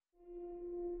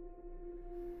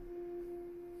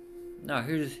Now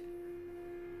here's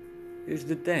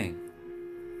the thing.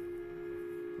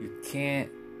 You can't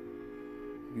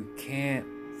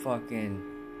fucking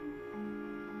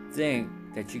think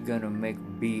that you're gonna make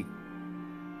a beat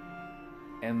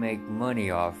and make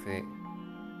money off it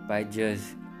by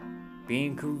just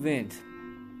being convinced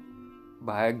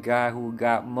by a guy who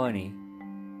got money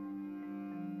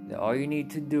that all you need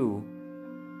to do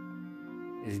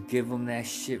is give him that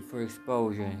shit for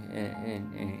exposure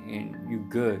and you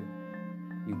good.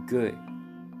 You good.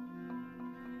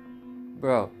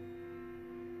 Bro,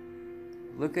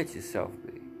 look at yourself,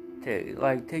 B.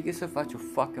 Take yourself out your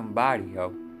fucking body,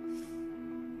 yo.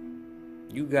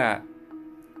 You got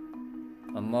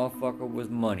a motherfucker with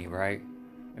money, right?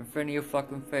 In front of your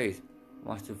fucking face.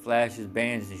 Wants to flash his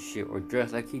bands and shit or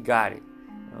dress like he got it.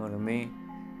 You know what I mean?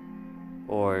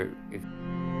 Or if